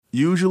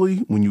Usually,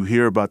 when you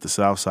hear about the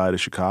South Side of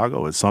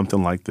Chicago, it's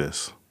something like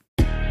this.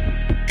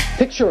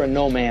 Picture a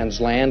no man's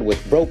land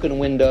with broken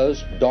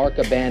windows, dark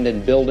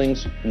abandoned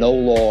buildings, no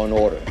law and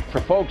order. For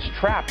folks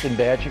trapped in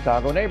bad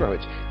Chicago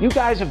neighborhoods, you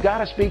guys have got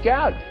to speak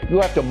out. You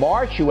have to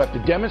march, you have to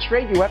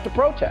demonstrate, you have to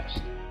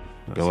protest.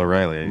 Bill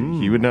O'Reilly,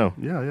 he would know.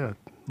 Yeah.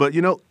 But,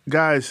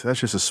 guys,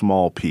 that's just a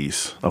small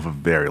piece of a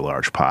very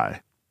large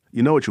pie.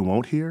 You know what you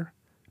won't hear?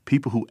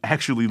 People who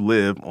actually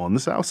live on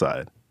the South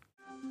Side.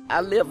 I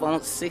live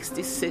on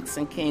 66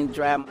 and King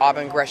Drive.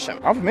 Auburn Gresham.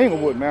 I'm from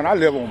Inglewood, man. I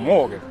live on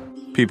Morgan.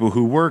 People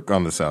who work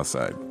on the South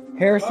Side.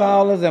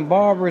 Hairstylists and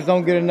barbers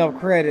don't get enough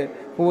credit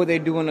for what they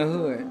do in the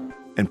hood.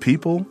 And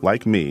people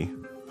like me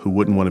who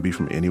wouldn't want to be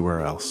from anywhere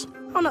else.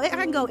 I don't know, I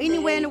can go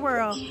anywhere in the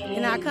world,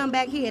 and I come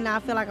back here and I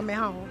feel like I'm at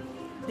home.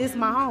 This is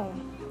my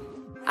home.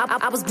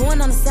 I was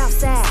born on the South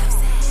Side.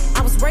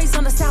 I was raised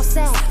on the South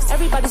Side.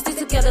 Everybody stick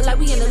together like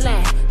we in the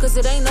land. Cause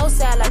it ain't no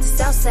side like the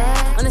South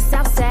Side. On the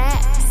South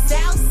Side.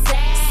 South Side.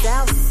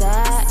 South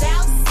Side.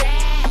 South Side.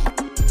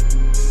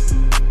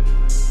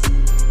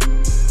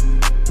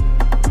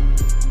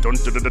 From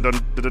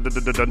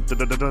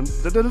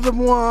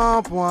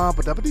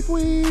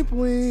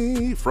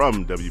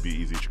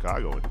WBEZ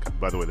Chicago. And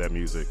by the way, that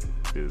music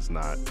is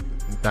not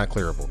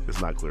clearable.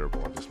 It's not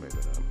clearable. I just made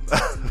it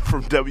up.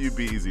 From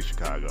WBEZ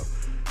Chicago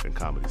and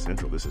Comedy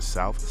Central, this is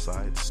South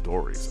Side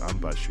Stories. I'm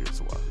Bashir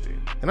Salahuddin.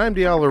 And I'm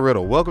Diallo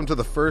Riddle. Welcome to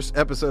the first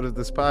episode of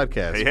this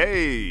podcast.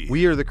 Hey!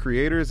 We are the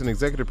creators and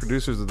executive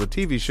producers of the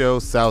TV show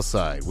South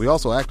Side. We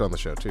also act on the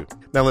show, too.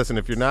 Now, listen,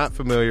 if you're not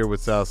familiar with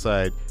South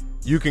Side,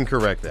 you can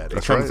correct that.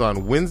 It comes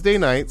on Wednesday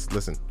nights.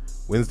 Listen,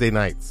 Wednesday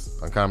nights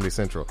on Comedy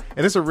Central.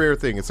 And it's a rare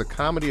thing. It's a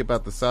comedy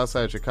about the South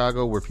Side of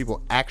Chicago where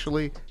people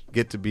actually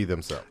get to be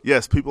themselves.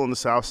 Yes, people on the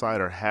South Side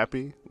are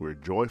happy. We're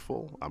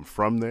joyful. I'm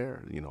from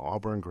there.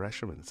 Auburn,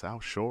 Gresham, and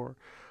South Shore.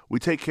 We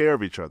take care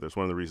of each other. It's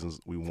one of the reasons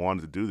we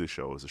wanted to do this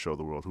show, is to show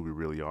the world who we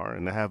really are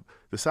and to have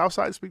the South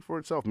Side speak for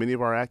itself. Many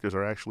of our actors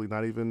are actually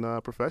not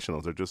even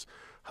professionals. They're just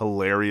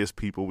hilarious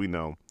people we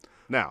know.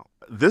 Now,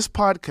 this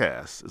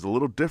podcast is a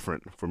little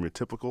different from your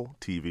typical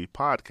TV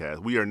podcast.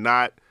 We are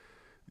not,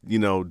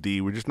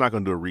 D, we're just not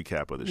going to do a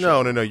recap of the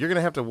show. No. You're going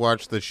to have to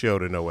watch the show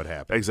to know what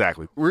happened.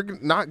 Exactly. We're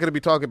not going to be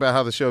talking about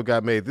how the show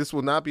got made. This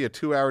will not be a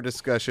 2-hour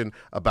discussion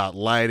about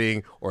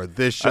lighting or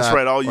this shot. That's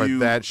right, all or you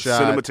that shot.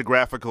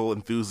 Cinematographical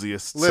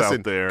enthusiasts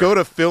out there. Go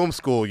to film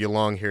school, you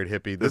long-haired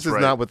hippie. This is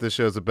not what this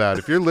show's about.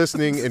 If you're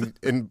listening,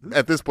 and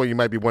at this point you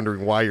might be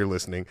wondering why you're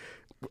listening,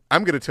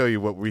 I'm going to tell you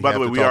what we have to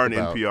talk about. By the way, we are an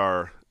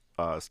NPR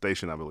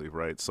station, I believe,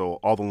 right? So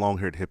all the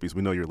long-haired hippies,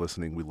 we know you're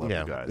listening. We love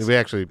you guys. We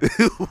actually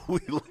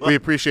we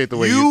appreciate the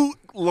way you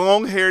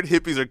long-haired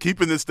hippies are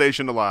keeping this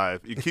station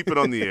alive. You keep it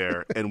on the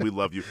air, and we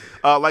love you.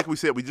 Like we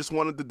said, we just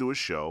wanted to do a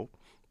show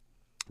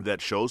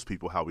that shows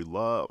people how we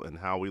love and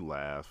how we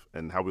laugh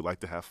and how we like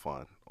to have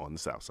fun on the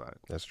South Side.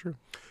 That's true.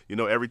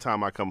 Every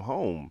time I come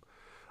home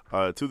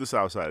to the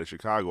South Side of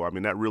Chicago,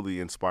 that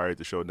really inspired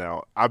the show.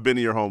 Now, I've been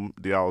to your home.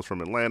 Diallo's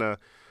from Atlanta.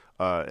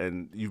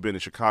 And you've been in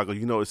Chicago,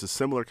 it's a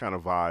similar kind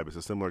of vibe. It's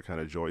a similar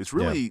kind of joy. It's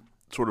really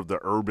sort of the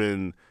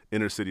urban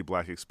inner city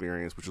black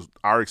experience, which was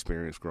our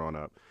experience growing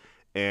up.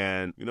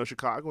 And,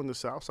 Chicago and the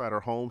South Side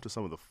are home to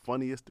some of the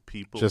funniest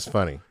people just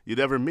funny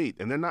you'd ever meet.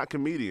 And they're not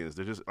comedians.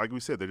 They're just, like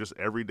we said, they're just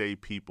everyday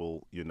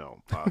people,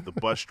 the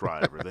bus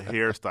driver, the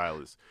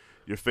hairstylist,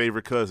 your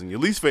favorite cousin, your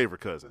least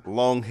favorite cousin,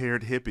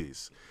 long-haired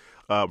hippies.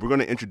 We're going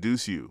to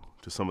introduce you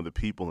to some of the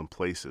people and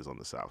places on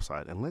the South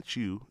Side and let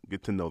you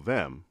get to know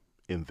them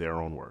in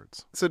their own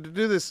words. So to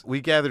do this,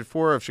 we gathered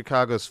 4 of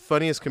Chicago's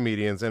funniest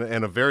comedians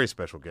and a very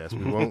special guest.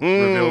 We won't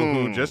reveal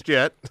who just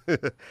yet,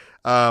 to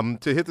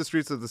hit the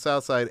streets of the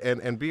South Side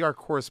and be our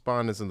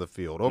correspondents in the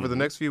field. Over the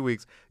next few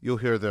weeks, you'll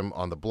hear them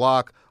on the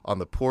block, on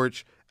the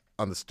porch,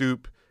 on the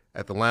stoop,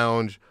 at the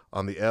lounge,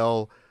 on the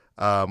L.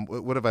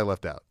 What have I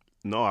left out?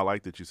 No, I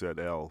like that you said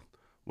L.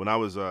 When I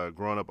was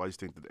growing up, I used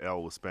to think that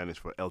L was Spanish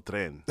for El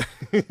Tren.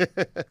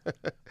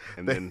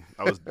 And then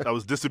I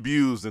was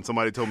disabused, and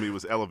somebody told me it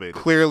was elevated.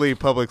 Clearly,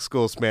 public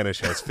school Spanish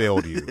has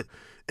failed you.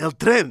 El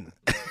Tren.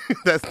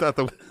 That's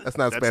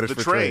not Spanish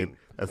for train.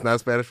 That's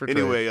not Spanish for train.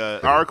 Anyway,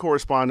 our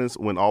correspondents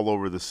went all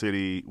over the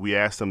city. We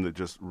asked them to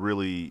just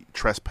really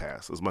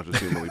trespass as much as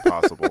humanly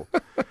possible.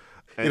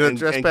 And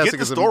get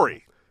the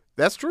story.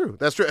 That's true.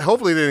 That's true.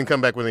 Hopefully they didn't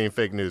come back with any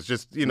fake news.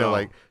 Just,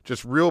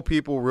 just real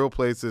people, real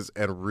places,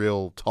 and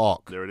real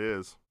talk. There it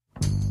is.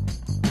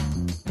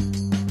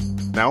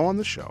 Now on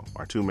the show,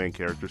 our 2 main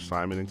characters,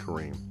 Simon and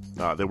Kareem.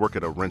 They work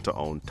at a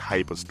rent-to-own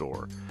type of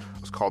store.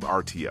 It's called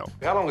RTO.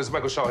 How long has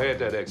Michael Shaw had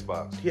that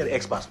Xbox? He had an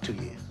Xbox for 2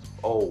 years.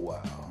 Oh,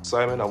 wow.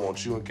 Simon, I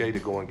want you and Kay to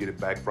go and get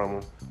it back from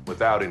him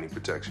without any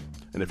protection.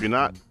 And if you're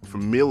not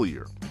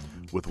familiar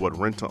with what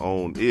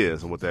rent-to-own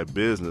is and what that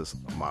business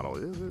model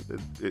is,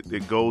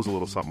 it goes a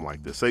little something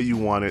like this. Say you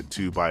wanted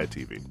to buy a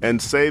TV,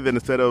 and say that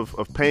instead of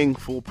paying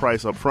full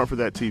price up front for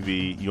that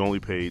TV, you only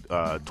paid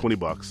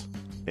 $20,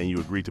 and you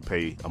agreed to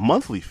pay a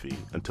monthly fee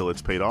until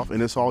it's paid off,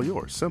 and it's all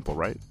yours. Simple,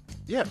 right?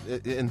 Yeah,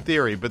 in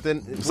theory, but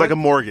then... It's like a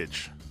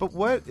mortgage. But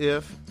what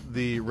if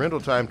the rental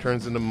time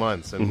turns into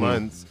months and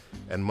months,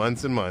 and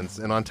months and months.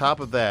 And on top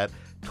of that,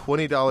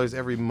 $20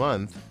 every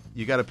month,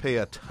 you got to pay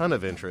a ton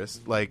of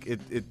interest. Like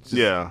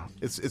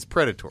it's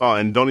predatory. Oh,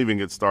 and don't even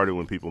get started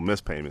when people miss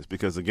payments,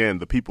 because again,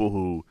 the people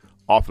who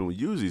often would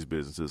use these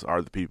businesses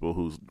are the people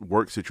whose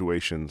work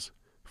situations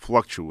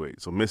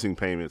fluctuate. So missing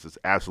payments is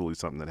absolutely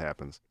something that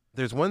happens.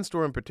 There's one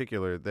store in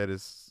particular that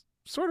is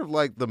sort of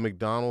like the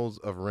McDonald's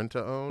of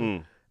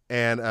rent-to-own.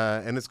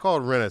 And it's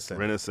called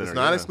Rent-A-Center. It's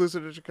not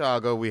exclusive to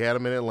Chicago. We had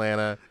them in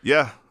Atlanta.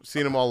 Yeah.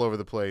 Seen them all over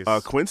the place.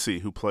 Quincy,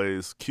 who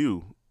plays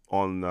Q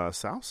on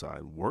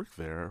Southside, worked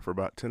there for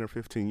about 10 or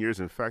 15 years.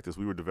 In fact, as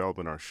we were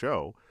developing our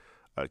show,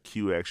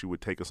 Q actually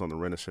would take us on the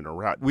Rent-A-Center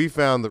route. We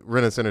found the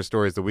Rent-A-Center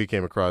stories that we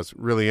came across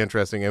really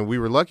interesting, and we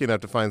were lucky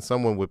enough to find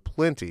someone with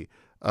plenty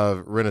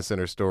of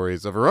Rent-A-Center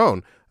stories of her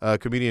own,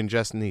 comedian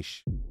Jess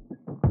Niche.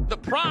 The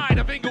pride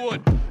of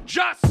Inglewood,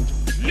 Just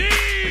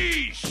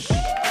Niche!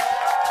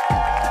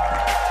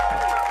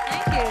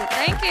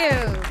 Thank you.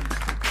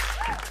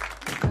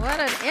 What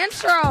an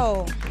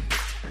intro.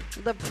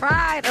 The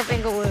pride of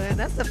Inglewood.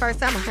 That's the first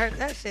time I heard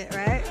that shit,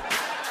 right?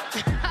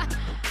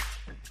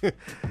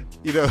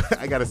 You know,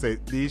 I got to say,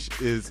 Niche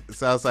is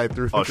Southside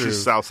through and through.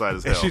 She's Southside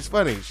as hell. And she's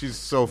funny. She's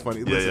so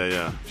funny.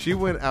 Yeah. She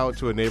went out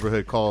to a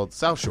neighborhood called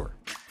South Shore.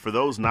 For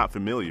those not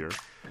familiar,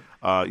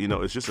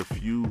 it's just a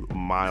few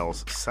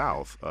miles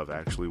south of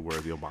actually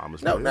where the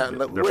Obamas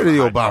live. Where do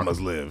the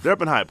Obamas live? They're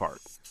up in Hyde Park.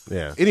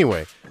 Yeah.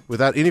 Anyway,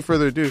 without any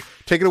further ado,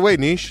 take it away,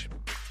 Niche.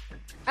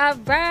 All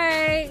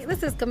right.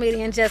 This is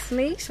comedian Jess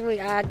Niche.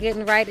 We are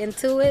getting right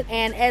into it.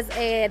 And as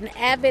an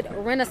avid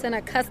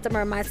Rent-A-Center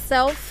customer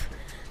myself,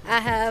 I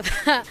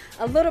have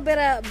a little bit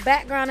of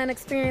background and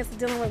experience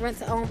dealing with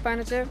rent-to-own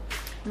furniture.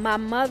 My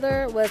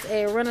mother was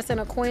a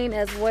Rent-A-Center queen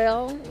as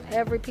well.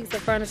 Every piece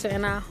of furniture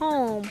in our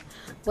home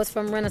was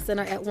from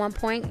Rent-A-Center at one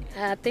point.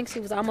 I think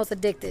she was almost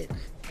addicted.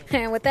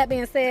 And with that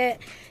being said,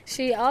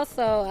 she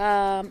also,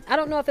 I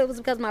don't know if it was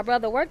because my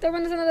brother worked at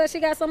Rent-A-Center that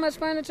she got so much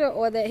furniture,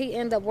 or that he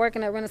ended up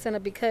working at Rent-A-Center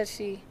because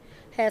she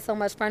had so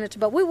much furniture.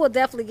 But we will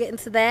definitely get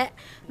into that,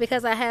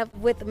 because I have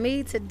with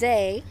me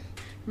today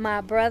my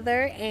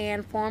brother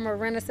and former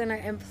Rent-A-Center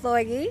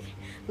employee,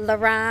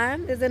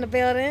 LaRon, is in the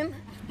building.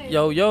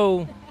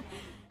 Yo.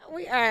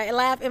 We are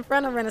live in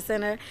front of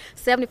Rent-A-Center,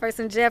 71st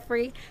and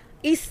Jeffrey.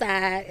 East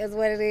Side is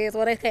what it is.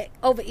 What they say,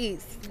 over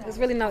East. There's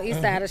really no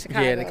East Side of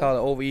Chicago. Yeah, they call it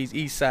over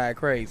East Side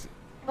crazy.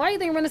 Why do you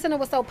think Rent-A-Center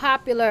was so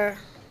popular?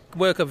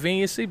 Well,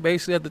 conveniency.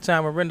 Basically, at the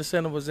time when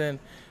Rent-A-Center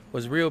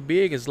was real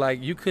big, it's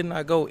like you could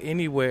not go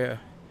anywhere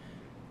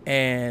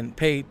and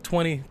pay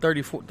 $20,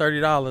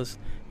 $30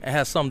 and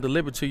have something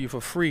delivered to you for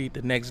free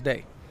the next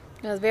day.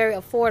 It was very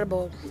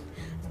affordable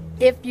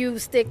if you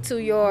stick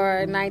to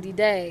your 90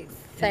 days.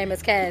 Same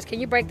as cash. Can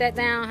you break that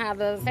down, how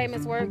the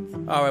payments work?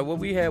 All right, what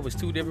we had was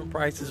two different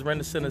prices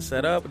Rent-A-Center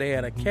set up. They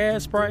had a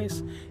cash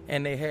price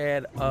and they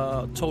had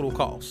total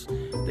cost.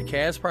 The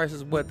cash price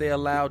is what they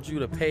allowed you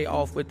to pay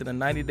off within a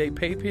 90-day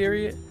pay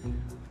period.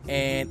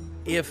 And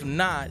if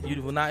not, you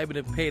were not able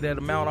to pay that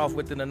amount off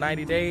within the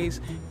 90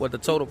 days. What the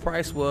total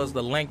price was,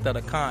 the length of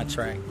the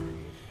contract.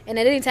 And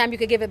at any time you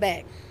could give it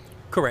back?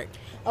 Correct.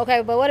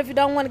 Okay, but what if you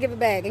don't want to give it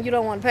back and you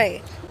don't want to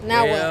pay?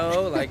 Now what?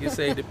 Well, like you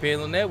say, it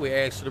depends on that. We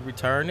asked you to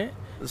return it.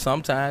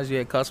 Sometimes you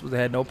had customers that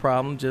had no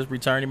problem just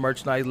returning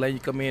merchandise, letting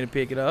you come in and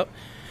pick it up.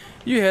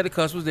 You had the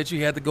customers that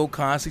you had to go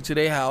constantly to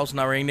their house,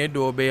 now ring their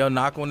doorbell,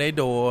 knock on their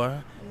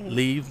door,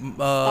 leave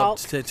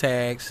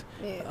tags.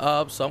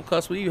 Yeah. Some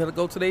customers, you had to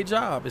go to their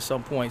job at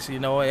some point. So,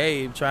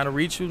 hey, I'm trying to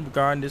reach you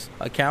regarding this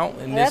account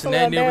and this and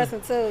that. That's a little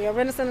embarrassing, too. Your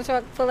Rent-A-Center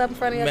truck pull up in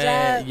front of your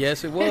job?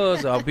 Yes, it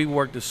was. People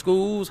worked at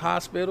schools,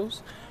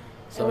 hospitals.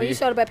 So when you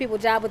showed up at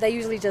people's job, would they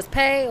usually just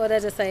pay, or they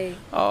just say?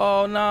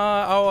 Oh,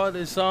 no.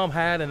 There's some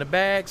hide in the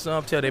back.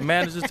 Some tell their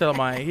managers, tell them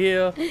I ain't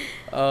here.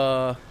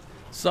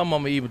 Some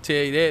of them even tell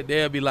you that.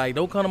 They'll be like,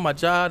 don't come to my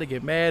job. They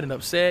get mad and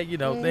upset,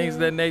 things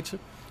of that nature.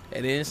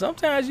 And then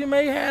sometimes you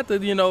may have to,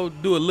 do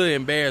a little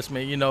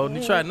embarrassment, You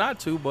try not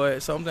to,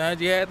 but sometimes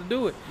you have to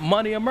do it.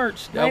 Money or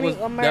merch. That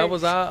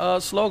was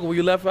our slogan when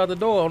you left out the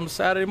door on the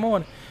Saturday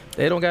morning.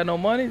 They don't got no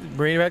money,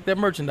 bring back that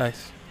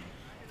merchandise.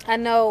 I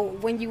know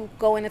when you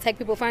go in and take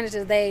people's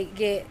furniture, they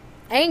get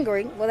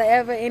angry. Were there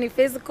ever any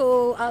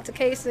physical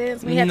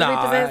altercations? No,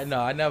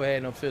 I never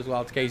had no physical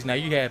altercations. Now,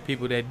 you had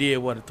people that did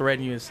want to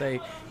threaten you and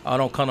say, oh,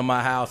 don't come to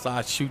my house,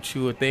 I'll shoot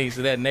you, or things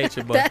of that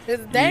nature. But that is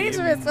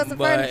dangerous for some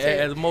furniture. But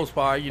as the most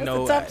part, it's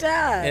a tough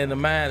job. And the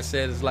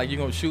mindset is like, you're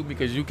going to shoot me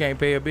because you can't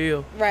pay a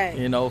bill. Right.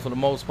 For the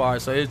most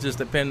part. So it's just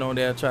depending on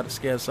that, try to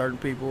scare certain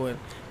people and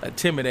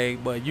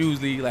intimidate. But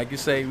usually, like you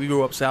say, we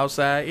grew up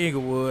Southside,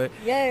 Inglewood.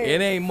 Yeah.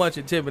 It ain't much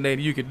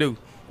intimidating you can do.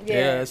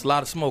 Yeah, it's a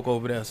lot of smoke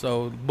over there.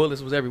 So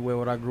bullets was everywhere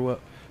when I grew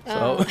up.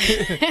 So,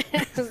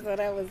 so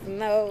that was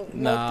no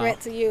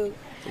threat to you.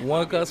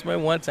 One customer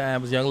one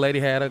time, this young lady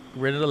had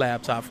rented a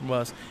laptop from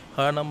us.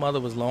 Her and her mother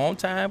was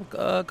long-time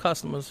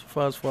customers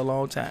for us for a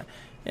long time.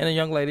 And a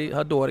young lady,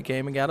 her daughter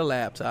came and got a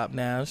laptop.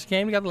 Now, she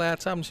came and got the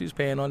laptop and she was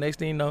paying on. Next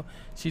thing you know,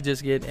 she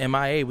just get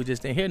MIA. We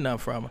just didn't hear nothing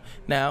from her.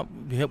 Now,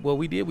 what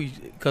we did,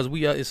 because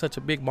it's such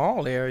a big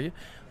mall area,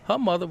 her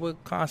mother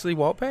would constantly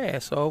walk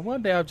past. So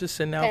one day I was just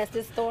sitting out. Past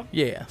this store?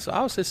 Yeah. So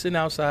I was just sitting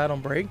outside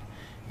on break.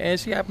 And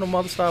she happened, her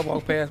mother started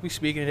walking past, we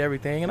speaking and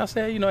everything. And I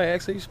said, I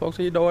asked her, you spoke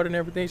to your daughter and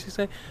everything. She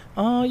said,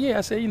 oh, yeah.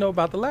 I said,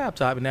 about the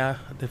laptop. And now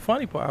the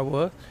funny part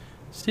was,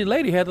 the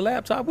lady had the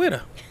laptop with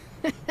her.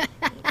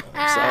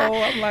 So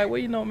I'm like,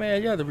 well,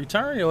 man, you have to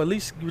return it, or at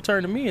least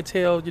return to me and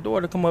tell your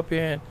daughter to come up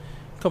here and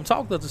come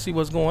talk to us to see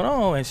what's going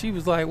on. And she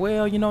was like,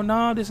 well,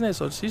 no, this and that.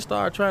 So she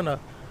started trying to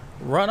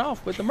run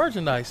off with the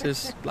merchandise.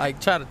 It's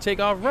like try to take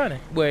off running.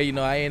 Well,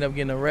 I ended up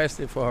getting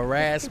arrested for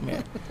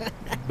harassment,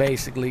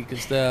 basically,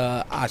 because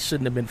I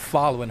shouldn't have been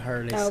following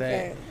her, they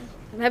say.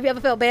 Have you ever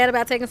felt bad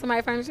about taking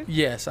somebody's furniture?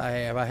 Yes, I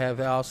have. I have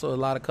also a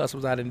lot of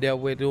customers I done dealt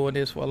with doing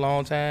this for a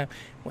long time.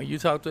 When you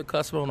talk to a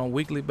customer on a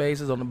weekly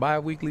basis, on a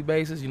bi-weekly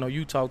basis,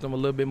 you talk to them a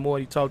little bit more.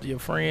 You talk to your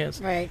friends.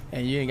 Right.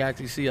 And you can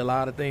actually see a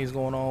lot of things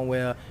going on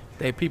where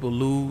people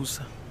lose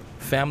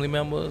family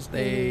members.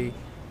 They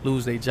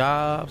lose their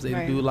jobs.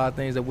 They do a lot of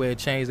things that where it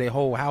changed their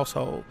whole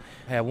household.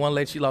 I had one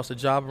lady, she lost a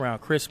job around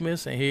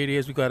Christmas, and here it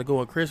is. We got to go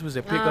on Christmas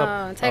and pick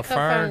up her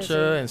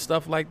furniture and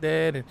stuff like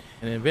that. And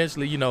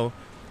eventually,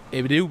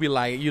 it would be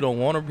like you don't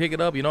want to pick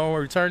it up, you don't want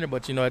to return it,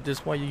 but at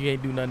this point you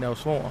can't do nothing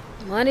else for them.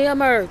 Money or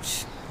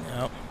merch.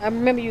 Yep. I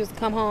remember you used to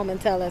come home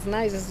and tell us, and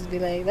I used to be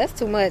like, that's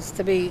too much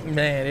to be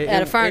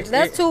at a furniture.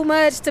 That's too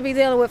much to be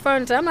dealing with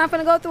furniture. I'm not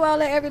going to go through all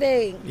that every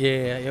day.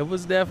 Yeah, it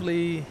was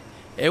definitely,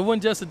 it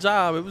wasn't just a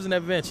job, it was an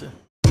adventure.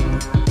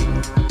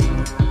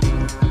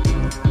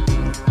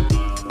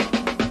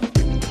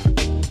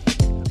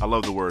 I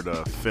love the word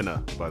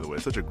finna, by the way.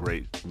 It's such a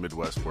great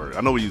Midwest word.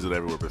 I know we use it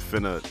everywhere, but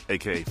finna,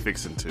 a.k.a.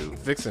 fixin' to.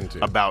 Fixin'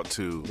 to. About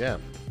to. Yeah.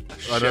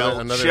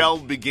 Shall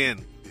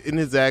begin. In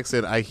his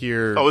accent, I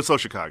hear... Oh, it's so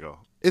Chicago.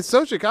 It's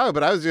so Chicago,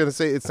 but I was going to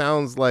say it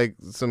sounds like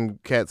some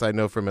cats I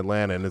know from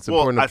Atlanta, and it's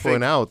important to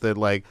point out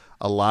that,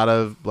 a lot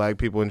of black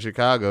people in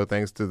Chicago,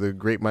 thanks to the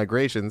Great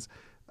Migrations,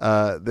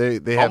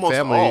 they have almost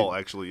family. All,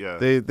 actually, yeah.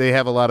 They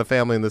have a lot of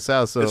family in the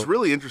South. So it's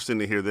really interesting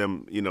to hear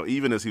them,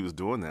 even as he was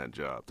doing that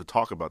job, to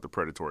talk about the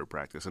predatory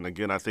practice. And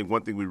again, I think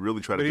one thing we really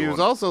try to do. But he was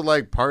also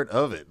part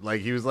of it.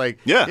 He was like,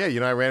 yeah,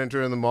 I ran into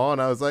her in the mall,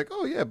 and I was like,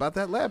 oh yeah, about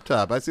that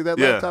laptop. I see that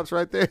laptop's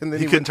right there. And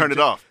then he couldn't turn it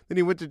off. Then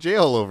he went to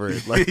jail over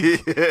it.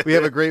 We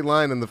have a great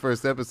line in the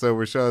first episode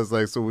where Shaw's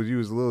like, so when you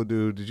was a little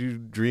dude, did you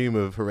dream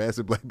of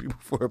harassing black people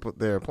for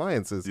their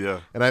appliances?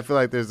 Yeah. And I feel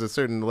like there's a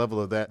certain level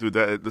of that. Dude,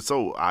 that's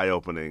so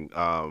eye-opening.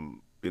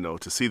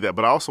 To see that.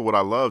 But also what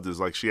I loved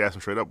is she asked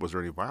him straight up, was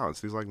there any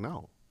violence? He's like,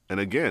 no. And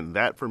again,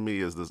 that for me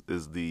is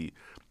the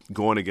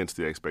going against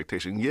the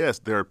expectation. Yes,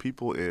 there are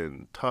people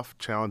in tough,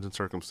 challenging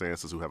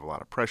circumstances who have a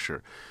lot of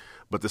pressure.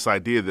 But this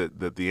idea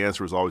that the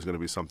answer is always going to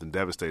be something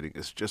devastating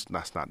is just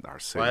that's not our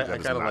city. Well, I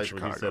kind of like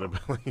Chicago. what he said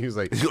about he was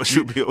like,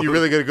 you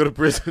really going to go to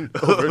prison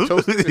over a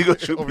toast? You going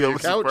to shoot me over over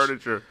some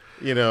furniture.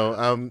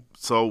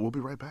 So we'll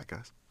be right back,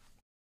 guys.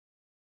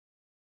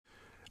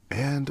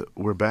 And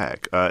we're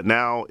back.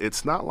 Now,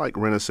 it's not like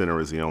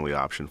Rent-A-Center is the only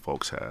option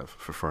folks have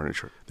for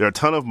furniture. There are a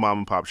ton of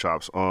mom-and-pop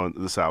shops on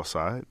the South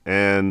Side,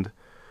 and,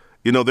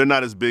 they're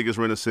not as big as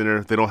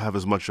Rent-A-Center. They don't have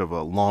as much of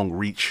a long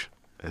reach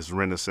as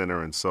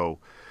Rent-A-Center, and so,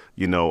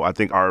 I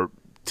think our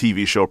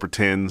TV show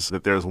pretends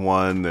that there's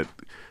one that,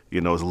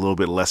 is a little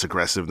bit less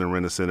aggressive than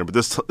Rent-A-Center, but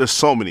there's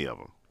so many of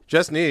them.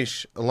 Jess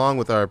Niche, along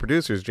with our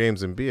producers,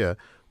 James and Bia,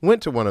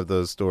 went to one of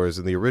those stores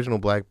in the original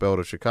Black Belt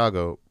of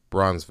Chicago,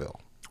 Bronzeville.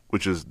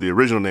 Which is, the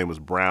original name was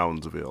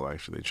Brownsville,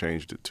 actually. They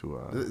changed it to...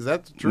 Is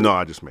that true? No,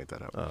 I just made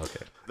that up. Oh,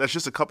 okay. That's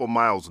just a couple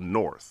miles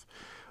north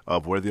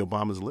of where the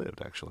Obamas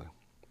lived, actually.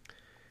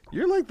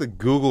 You're like the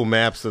Google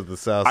Maps of the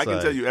South Side. I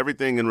can tell you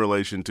everything in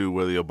relation to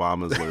where the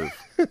Obamas live.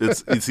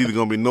 It's either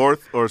going to be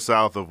north or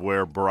south of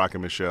where Barack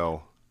and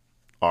Michelle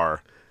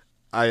are.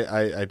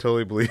 I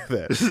totally believe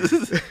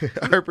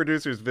that. Our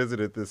producers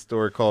visited this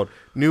store called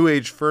New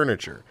Age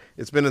Furniture.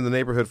 It's been in the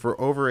neighborhood for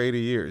over 80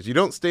 years. You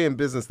don't stay in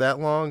business that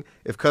long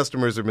if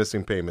customers are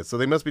missing payments, so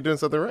they must be doing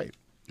something right.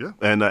 Yeah.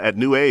 And at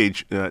New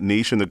Age,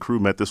 Niche and the crew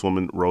met this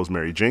woman,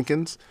 Rosemary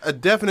Jenkins. A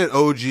definite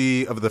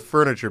OG of the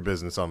furniture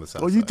business on the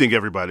South Side. Well, you think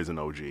everybody's an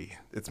OG.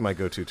 It's my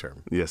go-to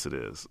term. Yes, it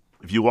is.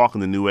 If you walk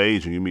in the New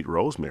Age and you meet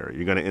Rosemary,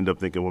 you're going to end up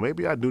thinking, well,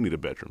 maybe I do need a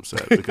bedroom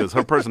set because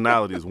her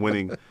personality is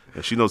winning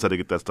and she knows how to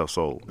get that stuff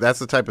sold. That's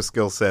the type of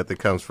skill set that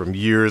comes from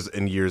years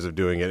and years of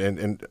doing it.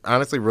 And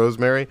honestly,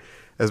 Rosemary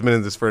has been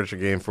in this furniture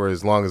game for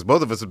as long as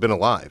both of us have been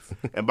alive.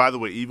 And by the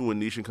way, even when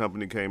Niche and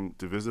Company came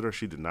to visit her,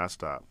 she did not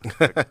stop.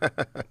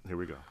 Here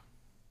we go.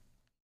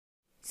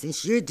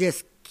 Since you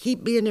just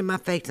keep being in my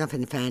face, I'm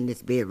finna find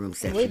this bedroom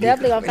set. We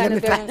definitely gonna find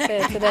this bedroom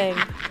set today.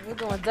 We're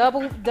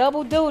doing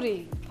double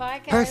duty.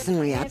 Podcast.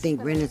 Personally, I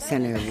think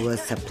Rent-A-Center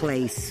was a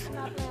place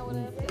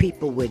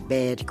people with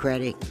bad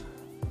credit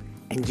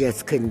and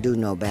just couldn't do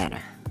no better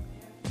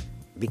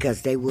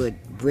because they would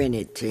rent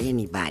it to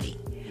anybody.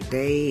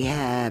 They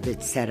have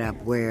it set up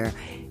where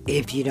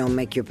if you don't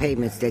make your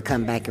payments, they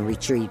come back and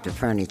retrieve the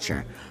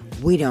furniture.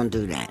 We don't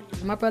do that.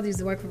 My brother used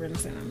to work for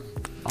Rent-A-Center.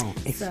 Oh,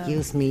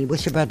 excuse me.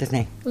 What's your brother's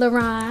name?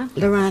 LaRon.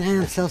 LaRon,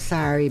 I'm so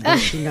sorry,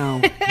 but you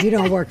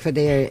don't work for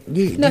their...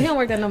 No, he don't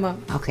work there no more.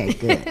 Okay,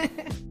 good.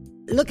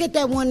 Look at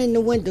that one in the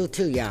window,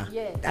 too, y'all.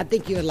 Yes. I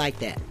think you'll like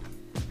that.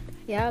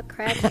 Y'all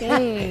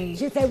cracking.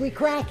 She said we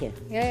cracking.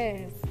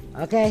 Yes.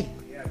 Okay?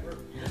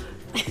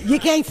 You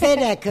can't say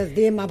that because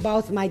then my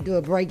boss might do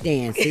a break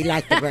dance. He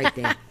likes to break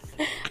dance.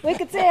 We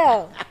could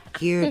tell.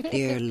 Here,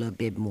 they're a little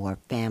bit more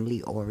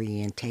family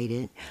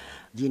orientated.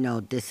 You know,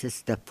 this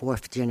is the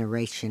 4th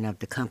generation of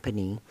the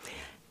company.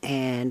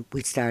 And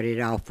we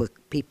started off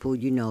with people,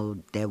 you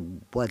know, that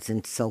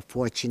wasn't so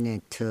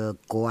fortunate to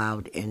go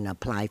out and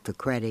apply for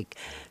credit.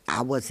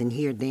 I wasn't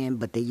here then,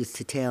 but they used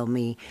to tell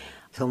me,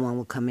 someone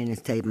would come in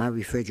and say, my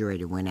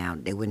refrigerator went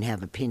out. They wouldn't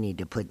have a penny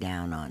to put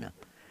down on them.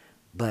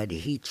 But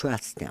he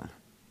trusts them,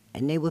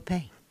 and they would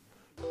pay.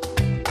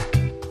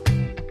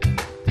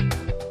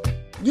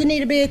 You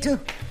need a bed, too?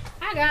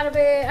 I got a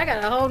bed. I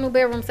got a whole new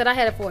bedroom set. I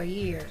had it for a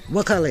year.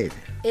 What color is it?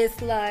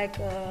 It's like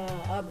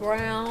a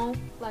brown,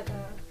 like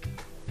a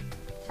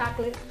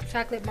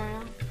chocolate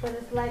brown, but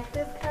it's like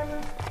this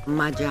color.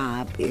 My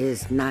job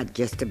is not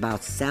just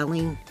about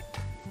selling.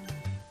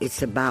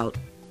 It's about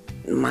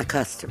my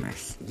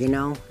customers, you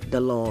know, the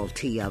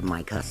loyalty of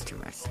my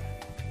customers.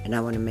 And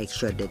I want to make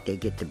sure that they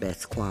get the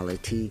best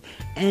quality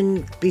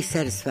and be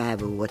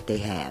satisfied with what they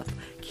have.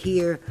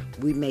 Here,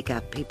 we make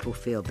our people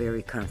feel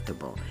very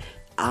comfortable.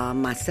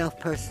 Myself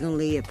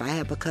personally, if I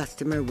have a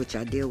customer, which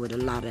I deal with a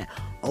lot of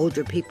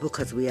older people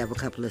because we have a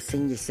couple of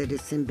senior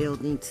citizen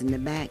buildings in the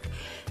back,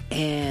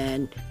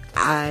 and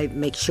I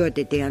make sure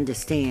that they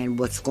understand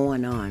what's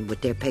going on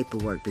with their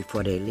paperwork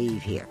before they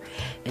leave here.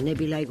 And they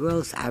be like,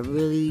 Rose, I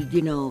really,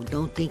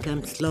 don't think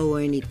I'm slow or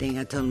anything.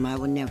 I told them I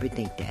would never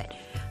think that.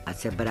 I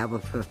said, but I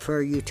would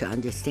prefer you to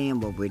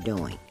understand what we're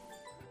doing.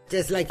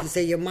 Just like you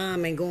say, your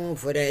mom ain't going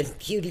for that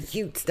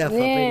cute stuff up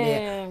in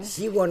there.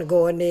 She want to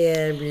go in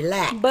there and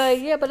relax. But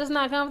it's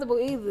not comfortable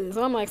either.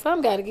 So I'm like,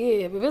 something got to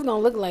give. If it's going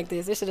to look like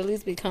this, it should at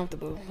least be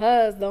comfortable.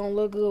 Hers don't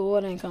look good or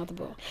it ain't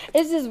comfortable.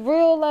 It's just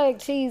real,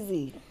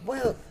 cheesy.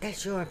 Well,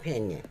 that's your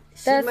opinion.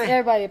 That's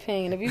everybody's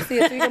opinion. If you see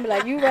it, you're going to be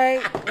like, you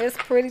right, it's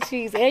pretty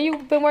cheesy. And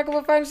you've been working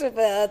with furniture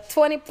for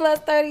 20 plus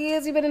 30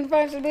 years. You've been in the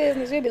furniture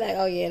business. You'll be like,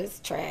 oh, yeah, this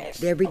is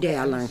trash. Every day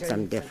I learn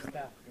something different.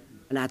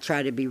 And I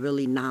try to be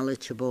really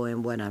knowledgeable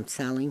in what I'm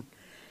selling.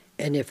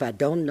 And if I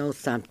don't know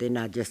something,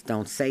 I just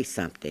don't say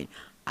something.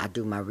 I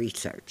do my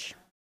research.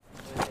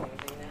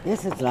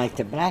 This is like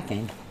the black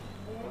ink.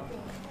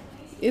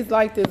 It's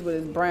like this, but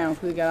it's brown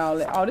because it got all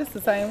that. Oh, this is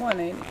the same one,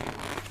 ain't it?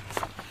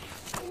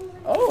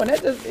 Oh, and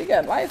it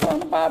got lights on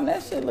the bottom.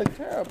 That shit look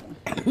terrible.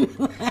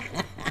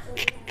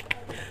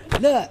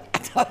 Look.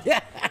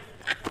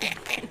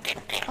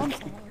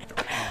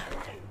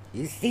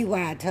 You see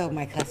why I told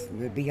my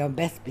customer to be on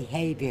best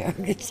behavior.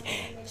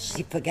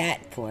 She forgot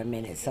for a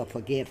minute, so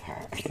forgive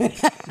her.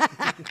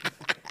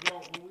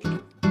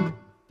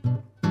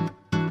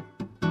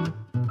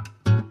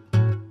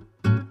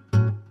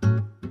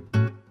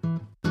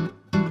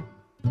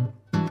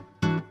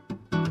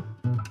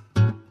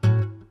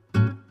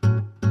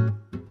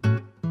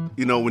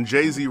 When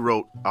Jay-Z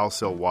wrote I'll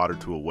Sell Water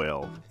to a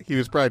Well, he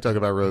was probably talking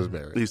about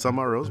Rosemary. He's talking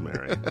about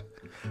Rosemary.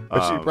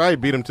 But she probably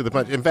beat him to the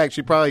punch. In fact,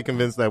 she probably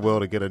convinced that Will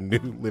to get a new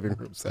living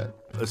room set.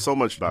 There's so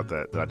much about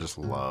that I just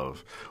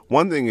love.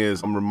 One thing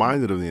is I'm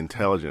reminded of the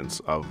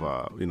intelligence of,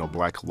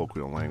 Black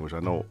colloquial language. I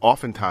know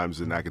oftentimes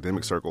in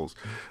academic circles,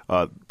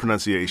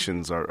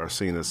 pronunciations are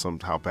seen as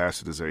somehow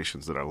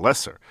bastardizations that are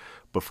lesser.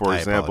 But for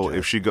example,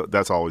 if she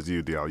that's always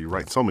you, Dial. You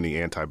write so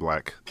many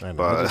anti-Black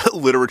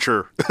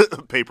literature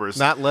papers.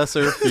 Not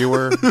lesser,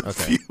 fewer.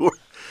 Okay. Fewer.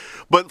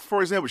 But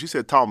for example, she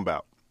said talking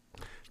about.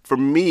 For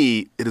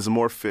me, it is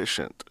more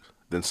efficient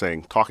than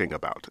saying talking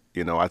about.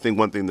 I think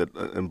one thing that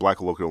in Black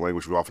colloquial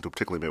language we often do,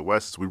 particularly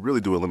Midwest, is we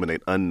really do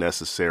eliminate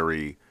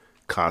unnecessary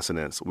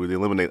consonants. We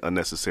eliminate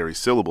unnecessary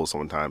syllables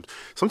sometimes.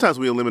 Sometimes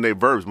we eliminate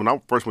verbs. When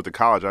I first went to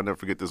college, I'll never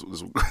forget this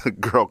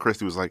girl,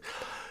 Christy, was like,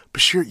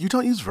 Bashir, you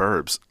don't use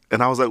verbs.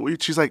 And I was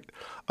like, she's like,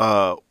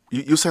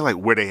 you say like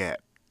where they at?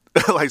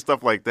 Like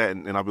stuff like that.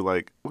 And I'll be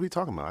like, what are you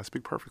talking about? I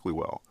speak perfectly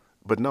well.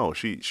 But no,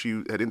 she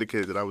had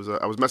indicated that I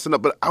was messing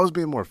up, but I was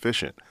being more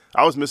efficient.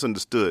 I was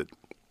misunderstood,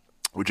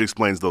 which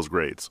explains those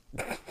grades,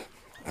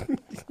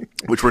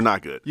 which were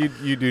not good.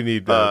 You do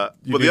need. But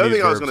the other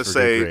thing I was going to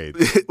say,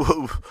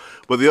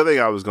 but the other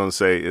thing I was going to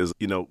say is,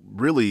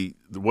 really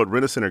what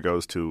Rent-A-Center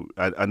goes to.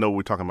 I know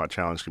we're talking about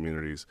challenged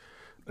communities,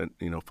 and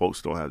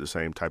folks don't have the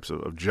same types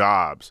of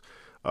jobs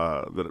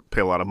that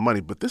pay a lot of money,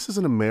 but this is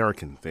an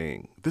American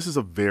thing. This is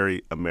a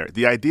very American.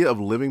 The idea of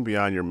living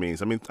beyond your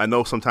means. I mean, I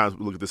know sometimes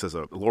we look at this as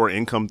a lower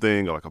income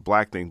thing or like a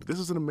Black thing, but this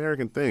is an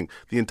American thing.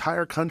 The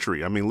entire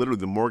country, I mean, literally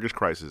the mortgage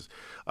crisis,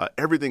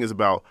 everything is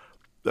about,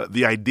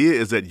 the idea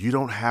is that you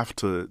don't have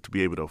to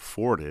be able to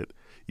afford it.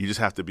 You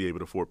just have to be able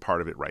to afford part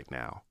of it right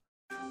now.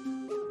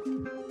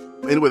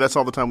 Anyway, that's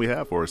all the time we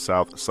have for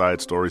South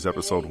Side Stories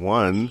Episode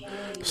 1.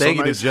 Thank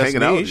you to Just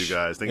hanging out with Niche. you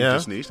guys. Thank you,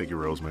 Just Niche. Thank you,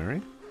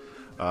 Rosemary.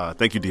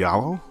 Thank you,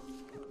 Diallo.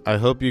 I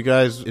hope you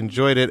guys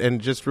enjoyed it. And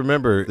just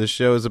remember, this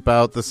show is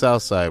about the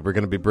South Side. We're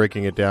going to be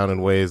breaking it down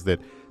in ways that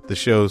the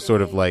show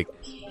sort of like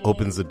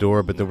opens the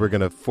door, but then we're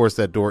going to force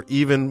that door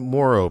even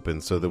more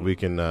open so that we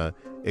can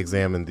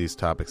examine these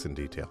topics in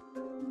detail.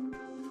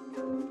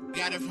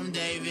 Got it from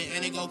David,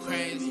 and it go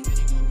crazy.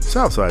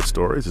 Southside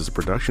Stories is a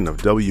production of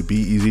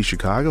WBEZ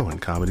Chicago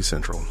and Comedy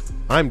Central.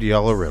 I'm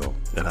Diallo Riddle.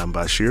 And I'm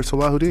Bashir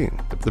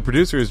Salahuddin. The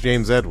producer is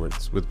James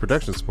Edwards, with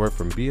production support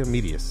from Via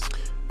Medius.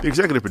 The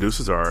executive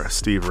producers are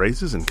Steve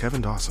Raises and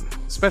Kevin Dawson.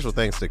 Special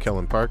thanks to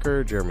Kellen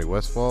Parker, Jeremy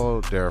Westfall,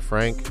 Dara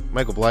Frank,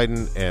 Michael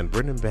Blyden, and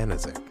Brendan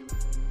Banaszak.